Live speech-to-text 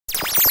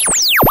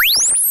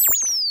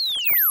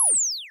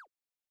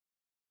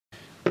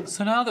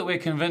So now that we're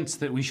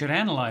convinced that we should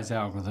analyze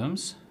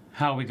algorithms,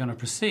 how are we going to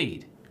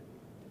proceed?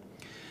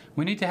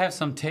 We need to have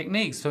some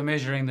techniques for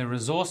measuring the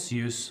resource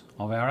use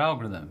of our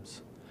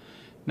algorithms.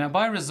 Now,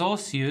 by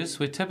resource use,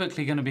 we're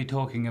typically going to be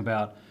talking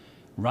about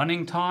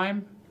running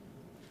time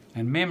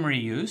and memory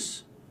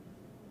use.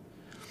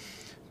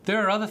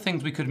 There are other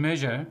things we could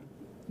measure.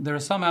 There are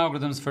some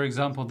algorithms, for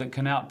example, that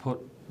can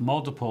output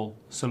multiple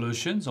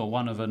solutions or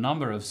one of a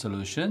number of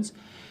solutions,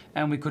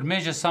 and we could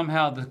measure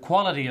somehow the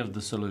quality of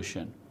the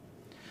solution.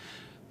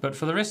 But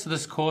for the rest of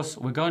this course,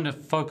 we're going to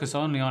focus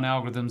only on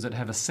algorithms that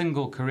have a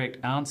single correct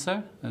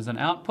answer as an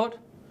output,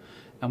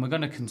 and we're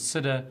going to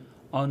consider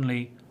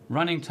only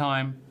running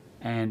time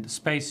and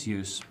space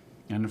use.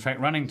 And in fact,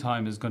 running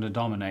time is going to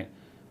dominate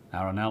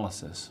our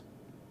analysis.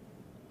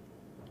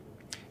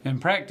 In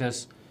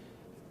practice,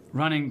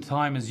 running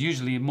time is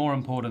usually more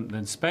important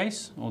than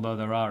space, although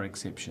there are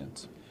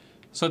exceptions.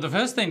 So the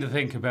first thing to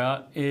think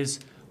about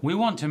is we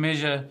want to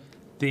measure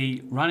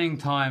the running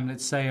time,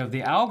 let's say, of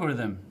the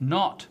algorithm,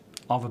 not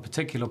of a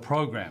particular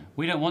program.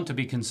 We don't want to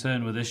be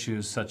concerned with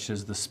issues such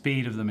as the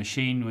speed of the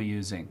machine we're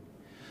using,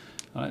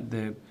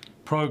 the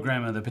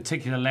programmer, the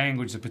particular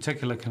language, the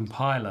particular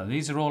compiler.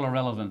 These are all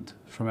irrelevant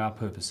from our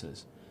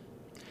purposes.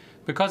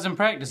 Because in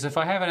practice, if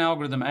I have an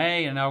algorithm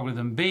A and an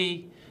algorithm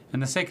B,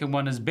 and the second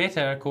one is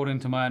better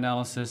according to my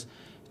analysis,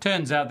 it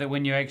turns out that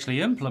when you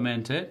actually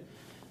implement it,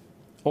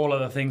 all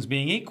other things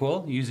being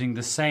equal, using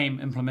the same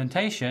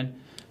implementation,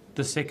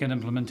 the second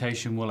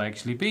implementation will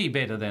actually be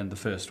better than the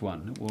first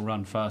one. It will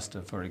run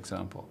faster, for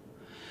example.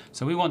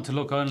 So we want to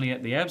look only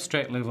at the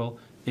abstract level,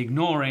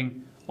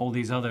 ignoring all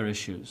these other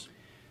issues.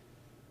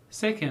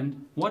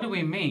 Second, what do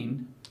we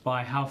mean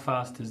by how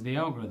fast is the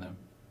algorithm?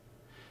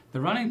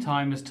 The running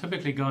time is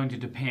typically going to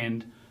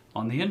depend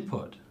on the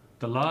input.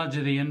 The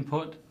larger the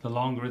input, the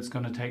longer it's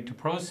going to take to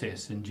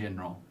process in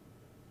general.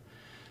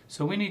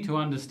 So we need to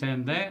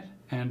understand that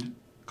and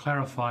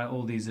clarify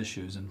all these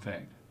issues, in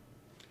fact.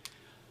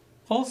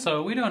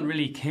 Also, we don't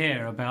really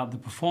care about the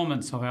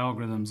performance of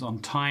algorithms on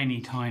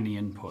tiny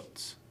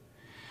inputs.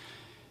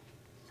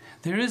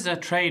 There is a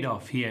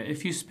trade-off here.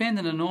 If you spend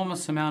an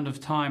enormous amount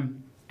of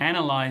time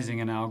analyzing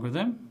an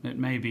algorithm, it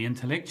may be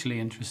intellectually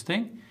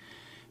interesting,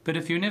 but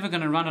if you're never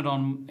going to run it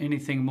on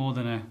anything more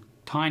than a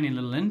tiny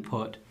little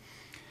input,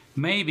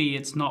 maybe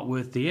it's not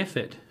worth the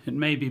effort. It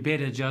may be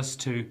better just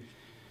to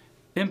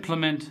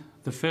implement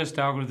the first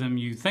algorithm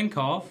you think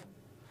of,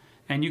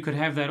 and you could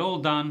have that all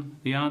done,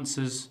 the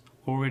answers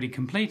already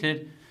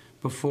completed,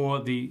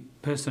 before the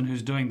person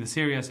who's doing the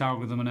serious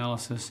algorithm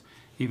analysis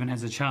even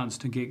has a chance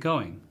to get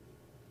going.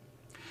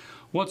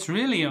 What's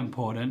really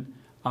important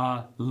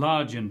are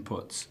large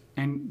inputs.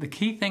 And the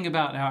key thing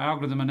about our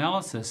algorithm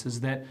analysis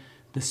is that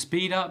the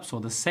speed-ups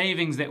or the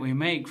savings that we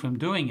make from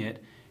doing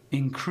it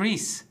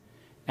increase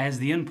as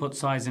the input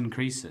size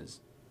increases.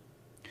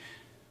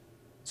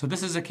 So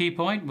this is a key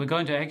point. We're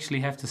going to actually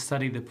have to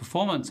study the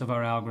performance of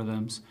our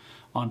algorithms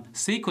on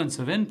sequence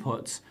of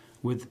inputs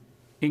with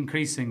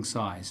increasing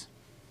size.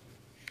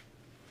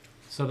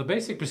 So the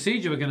basic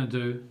procedure we're going to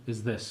do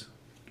is this.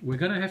 We're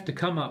going to have to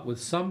come up with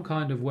some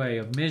kind of way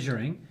of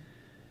measuring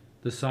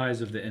the size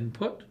of the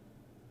input.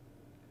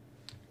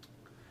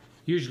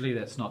 Usually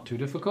that's not too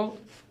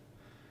difficult.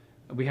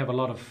 We have a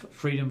lot of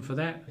freedom for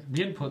that.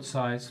 The input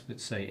size,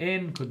 let's say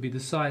n, could be the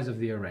size of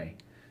the array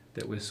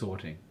that we're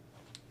sorting.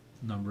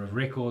 Number of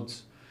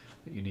records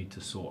that you need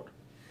to sort.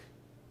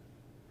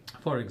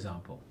 For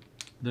example,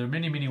 there are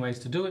many ways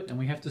to do it, and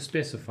we have to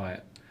specify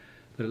it.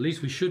 But at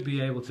least we should be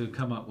able to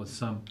come up with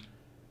some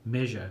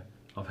measure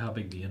of how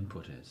big the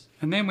input is.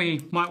 And then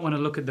we might want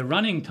to look at the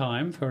running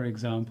time, for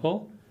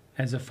example,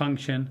 as a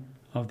function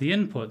of the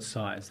input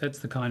size. That's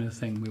the kind of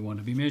thing we want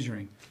to be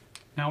measuring.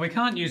 Now, we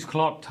can't use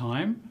clock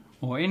time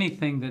or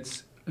anything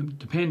that's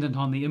dependent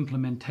on the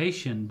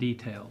implementation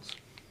details,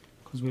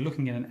 because we're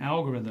looking at an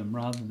algorithm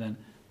rather than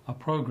a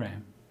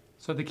program.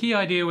 So the key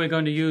idea we're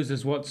going to use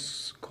is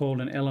what's called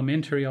an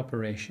elementary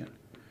operation.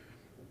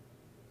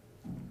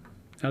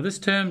 Now, this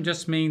term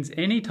just means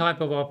any type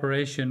of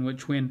operation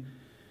which, when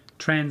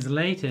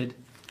translated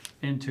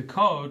into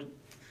code,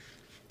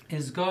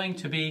 is going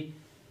to be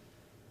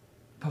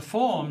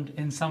performed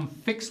in some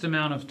fixed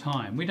amount of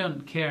time. We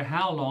don't care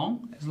how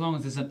long, as long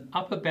as there's an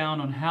upper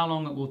bound on how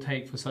long it will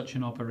take for such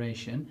an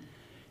operation,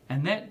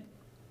 and that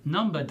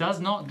number does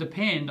not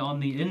depend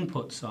on the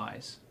input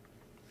size.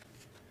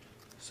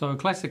 So a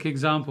classic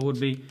example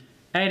would be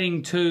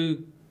adding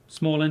two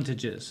small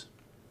integers.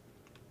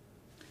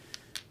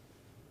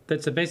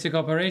 That's a basic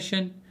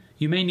operation.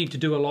 You may need to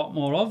do a lot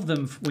more of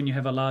them when you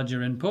have a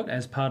larger input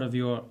as part of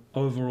your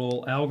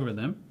overall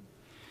algorithm.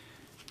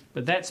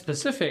 But that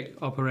specific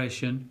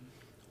operation,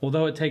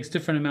 although it takes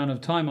different amount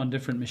of time on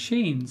different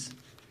machines,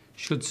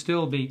 should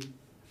still be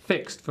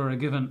fixed for a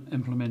given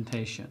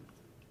implementation.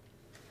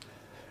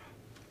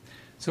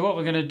 So what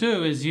we're going to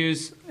do is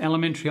use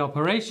elementary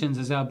operations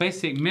as our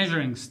basic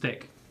measuring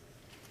stick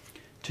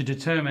to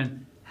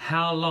determine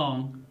how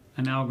long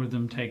an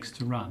algorithm takes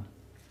to run.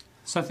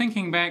 So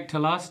thinking back to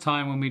last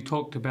time when we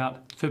talked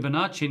about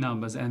Fibonacci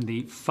numbers and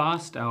the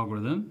fast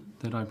algorithm,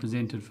 that I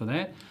presented for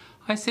that,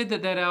 I said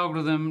that that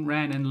algorithm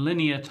ran in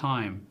linear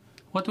time.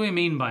 What do we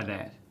mean by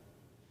that?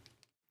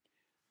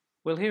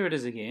 Well, here it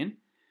is again.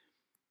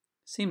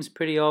 Seems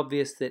pretty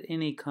obvious that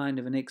any kind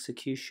of an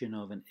execution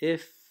of an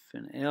if,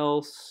 an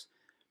else,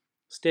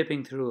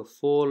 stepping through a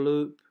for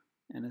loop,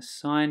 an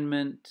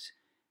assignment,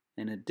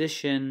 an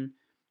addition,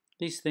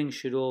 these things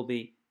should all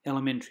be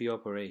elementary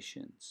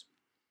operations.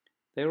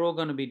 They're all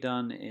going to be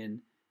done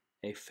in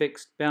a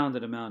fixed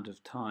bounded amount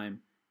of time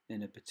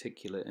in a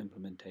particular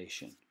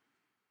implementation.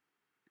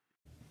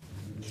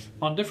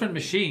 On different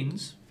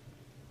machines,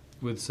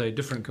 with say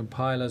different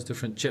compilers,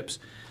 different chips,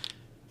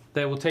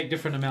 they will take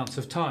different amounts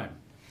of time.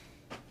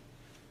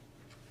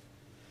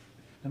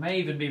 There may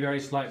even be very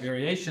slight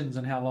variations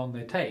in how long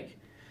they take,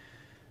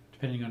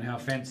 depending on how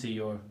fancy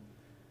your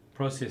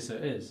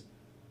processor is.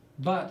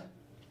 But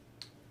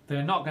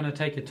they're not going to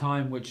take a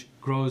time which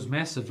grows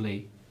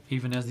massively,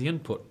 even as the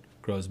input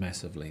grows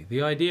massively.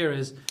 The idea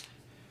is,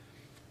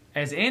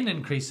 as n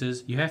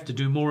increases, you have to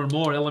do more and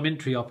more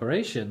elementary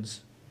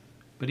operations,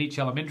 but each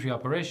elementary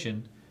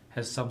operation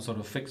has some sort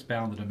of fixed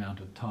bounded amount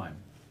of time.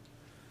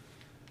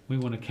 We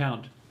want to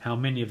count how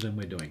many of them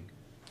we're doing,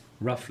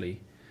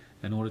 roughly,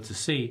 in order to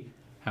see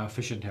how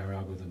efficient our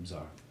algorithms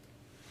are.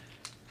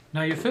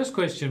 Now your first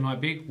question might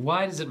be,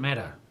 why does it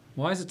matter?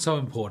 Why is it so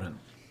important?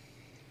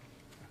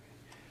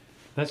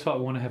 That's what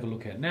we want to have a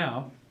look at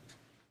now.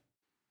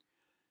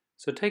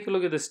 So take a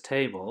look at this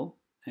table,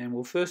 and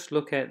we'll first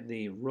look at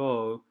the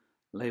row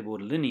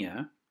labeled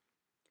linear.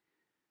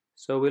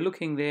 So we're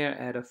looking there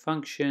at a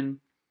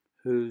function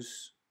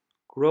whose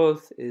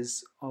growth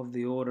is of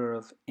the order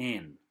of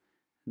n.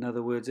 In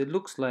other words, it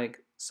looks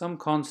like some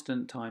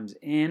constant times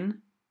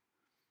n.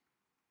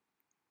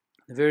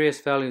 The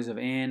various values of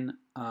n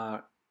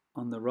are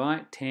on the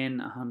right, 10,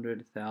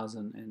 100,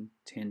 1,000, and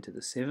 10 to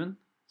the 7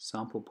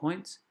 sample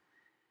points.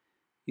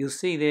 You'll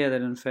see there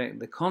that in fact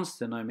the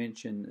constant I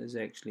mentioned is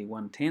actually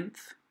 1/10,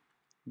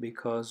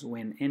 because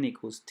when n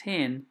equals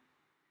 10,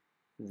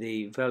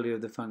 the value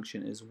of the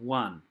function is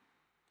 1.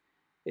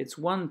 It's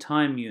one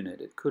time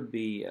unit. It could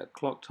be a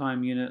clock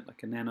time unit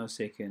like a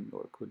nanosecond,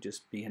 or it could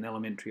just be an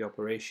elementary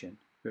operation.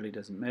 It really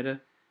doesn't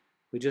matter.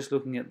 We're just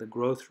looking at the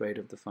growth rate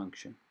of the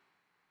function.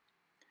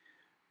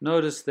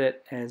 Notice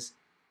that as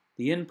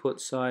the input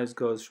size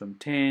goes from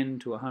 10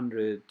 to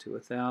 100 to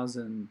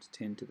 1,000,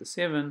 10 to the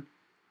 7,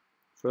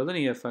 for a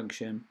linear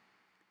function,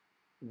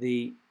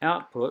 the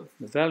output,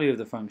 the value of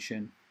the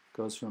function,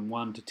 goes from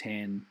 1 to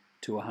 10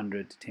 to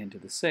 100 to 10 to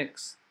the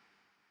 6.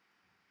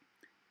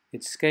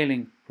 It's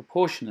scaling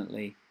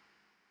proportionately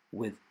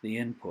with the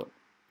input,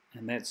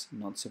 and that's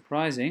not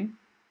surprising.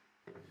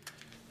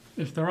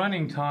 If the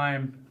running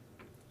time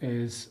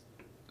is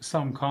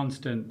some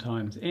constant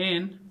times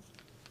n,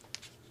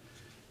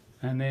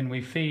 and then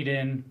we feed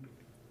in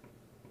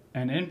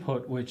an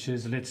input which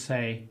is, let's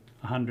say,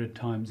 100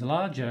 times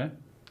larger,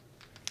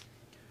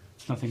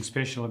 nothing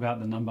special about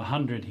the number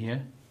 100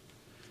 here,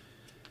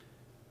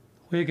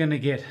 we're going to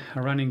get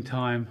a running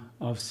time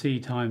of c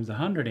times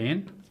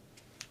 100n.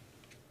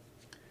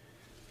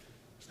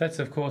 That's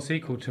of course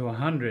equal to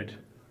 100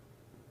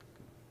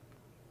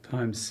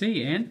 times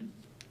cn,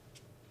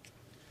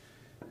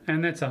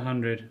 and that's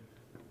 100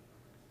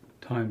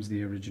 times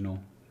the original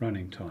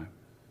running time.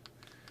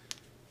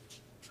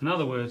 In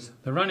other words,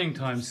 the running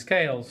time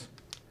scales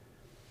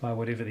by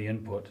whatever the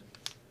input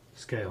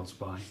scales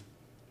by.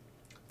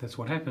 That's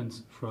what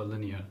happens for a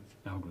linear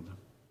algorithm.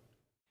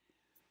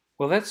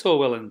 Well, that's all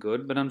well and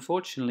good, but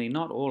unfortunately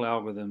not all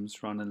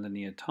algorithms run in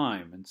linear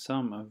time, and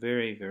some are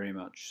very, very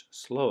much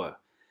slower.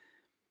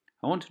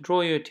 I want to draw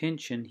your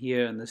attention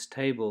here in this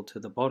table to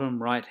the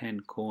bottom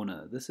right-hand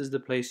corner. This is the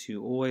place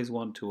you always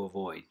want to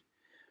avoid.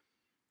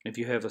 If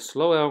you have a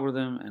slow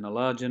algorithm and a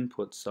large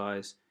input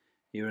size,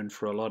 you're in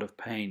for a lot of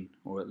pain,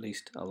 or at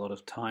least a lot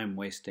of time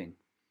wasting.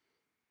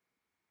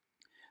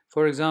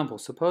 For example,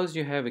 suppose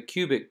you have a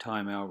cubic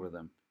time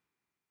algorithm.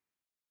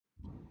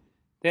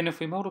 Then if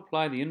we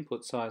multiply the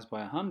input size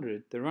by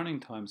 100, the running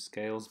time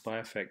scales by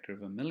a factor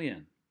of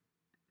 1,000,000.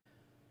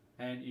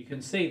 And you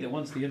can see that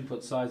once the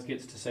input size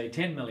gets to say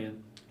 10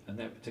 million, in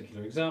that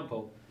particular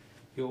example,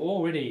 you're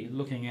already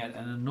looking at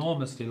an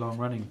enormously long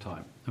running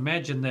time.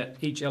 Imagine that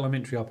each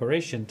elementary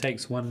operation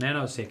takes 1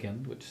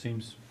 nanosecond, which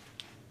seems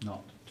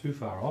not too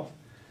far off,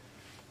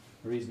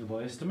 a reasonable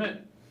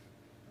estimate.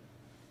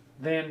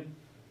 Then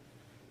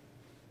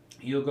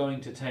you're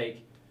going to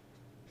take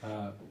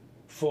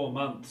 4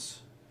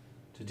 months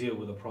to deal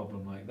with a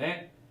problem like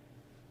that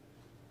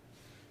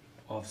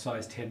of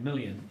size 10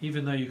 million,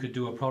 even though you could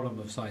do a problem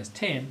of size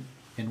 10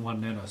 in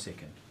 1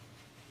 nanosecond.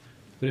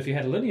 But if you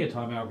had a linear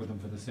time algorithm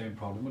for the same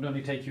problem, it would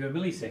only take you a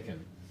millisecond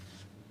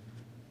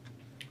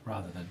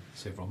rather than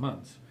several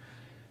months.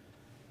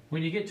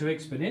 When you get to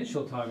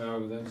exponential time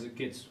algorithms, it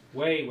gets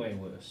way, way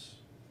worse.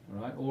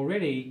 All right?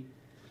 Already,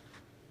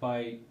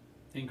 by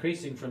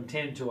increasing from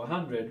 10 to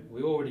 100,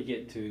 we already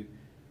get to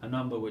a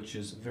number which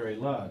is very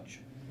large.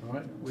 All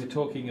right? We're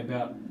talking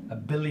about a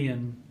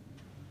billion,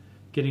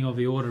 getting of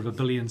the order of 1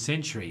 billion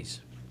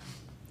centuries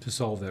to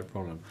solve that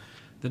problem.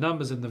 The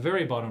numbers in the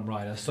very bottom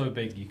right are so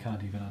big you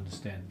can't even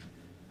understand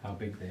how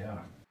big they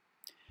are.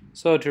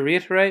 So to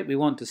reiterate, we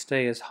want to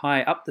stay as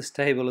high up this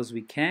table as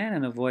we can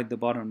and avoid the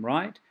bottom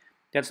right.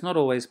 That's not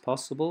always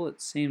possible.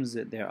 It seems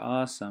that there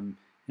are some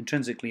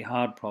intrinsically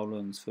hard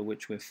problems for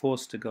which we're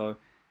forced to go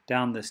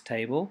down this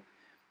table,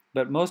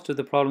 but most of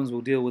the problems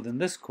we'll deal with in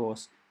this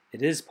course,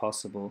 it is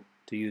possible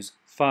to use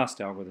fast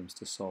algorithms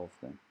to solve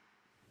them.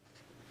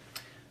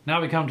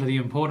 Now we come to the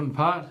important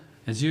part,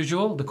 as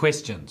usual, the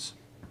questions.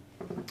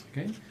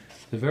 Okay,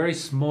 the very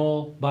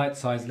small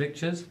bite-sized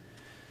lectures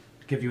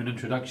to give you an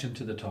introduction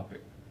to the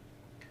topic.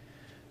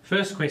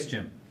 First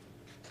question.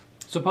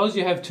 Suppose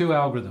you have two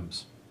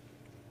algorithms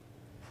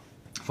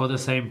for the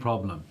same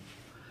problem.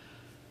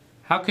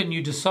 How can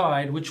you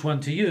decide which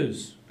one to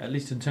use, at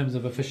least in terms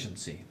of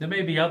efficiency? There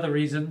may be other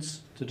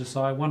reasons to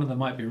decide. One of them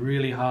might be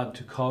really hard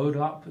to code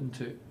up and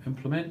to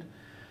implement.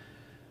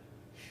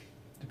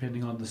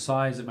 Depending on the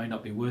size, it may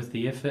not be worth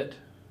the effort,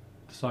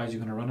 the size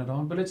you're going to run it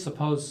on. But let's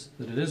suppose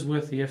that it is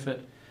worth the effort.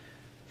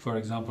 For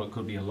example, it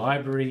could be a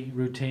library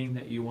routine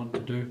that you want to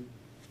do.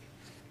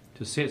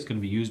 To say it's going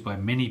to be used by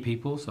many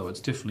people, so it's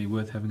definitely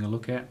worth having a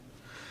look at.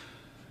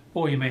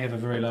 Or you may have a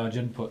very large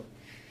input,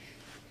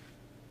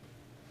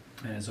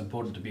 and it's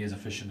important to be as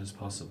efficient as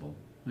possible.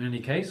 In any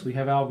case, we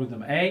have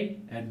algorithm A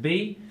and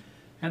B,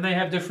 and they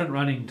have different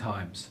running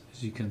times,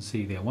 as you can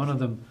see there. One of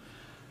them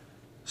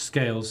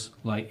scales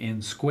like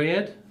n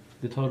squared,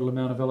 the total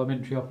amount of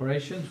elementary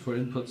operations for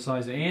input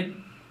size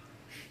n,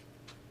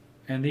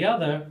 and the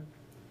other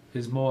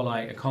is more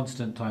like a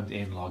constant times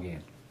n log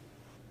n.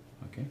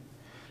 Okay.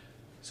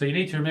 So you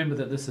need to remember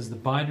that this is the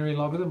binary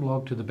logarithm,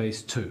 log to the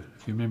base 2.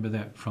 If you remember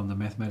that from the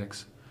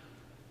mathematics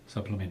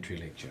supplementary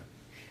lecture.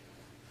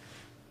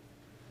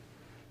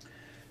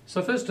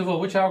 So first of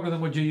all, which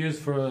algorithm would you use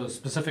for a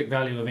specific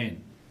value of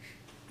n?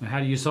 And how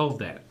do you solve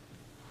that?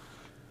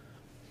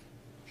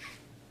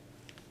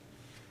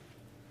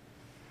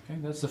 Okay,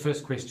 that's the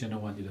first question I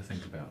want you to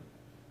think about.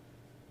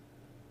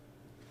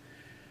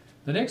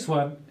 The next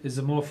one is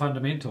a more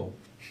fundamental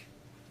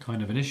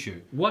kind of an issue.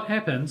 What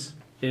happens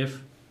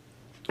if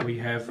we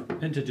have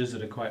integers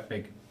that are quite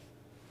big?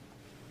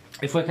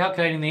 If we're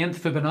calculating the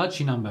nth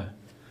Fibonacci number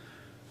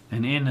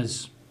and n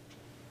is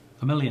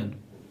 1,000,000,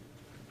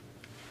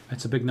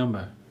 that's a big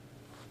number.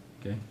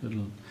 Okay,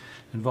 it'll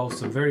involve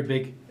some very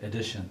big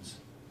additions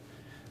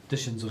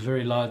of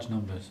very large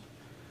numbers.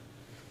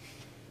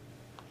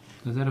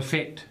 Does that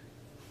affect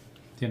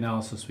the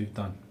analysis we've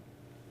done?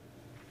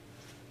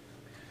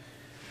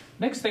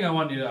 Next thing I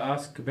want you to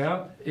ask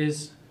about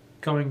is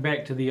going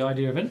back to the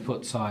idea of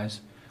input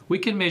size. We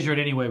can measure it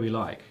any way we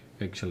like,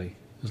 actually,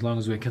 as long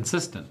as we're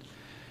consistent.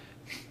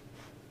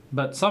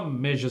 But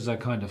some measures are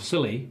kind of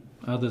silly,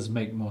 others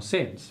make more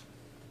sense.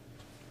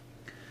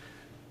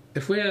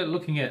 If we're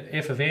looking at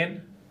f of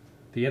n,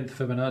 the nth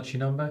Fibonacci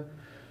number,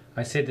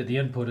 I said that the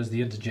input is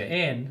the integer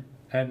n,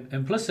 and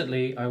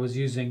implicitly I was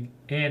using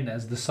n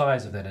as the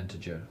size of that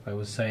integer. I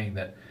was saying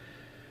that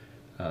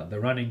the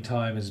running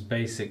time is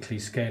basically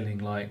scaling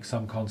like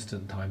some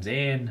constant times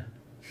n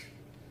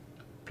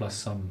plus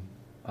some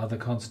other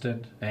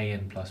constant,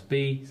 an plus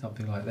b,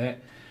 something like that.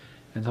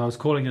 And so I was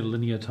calling it a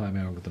linear time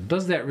algorithm.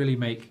 Does that really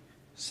make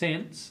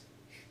sense?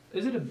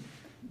 Is it a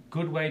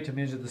good way to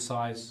measure the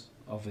size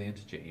of the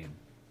integer n?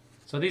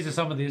 So these are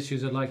some of the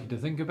issues I'd like you to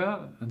think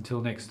about.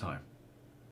 Until next time.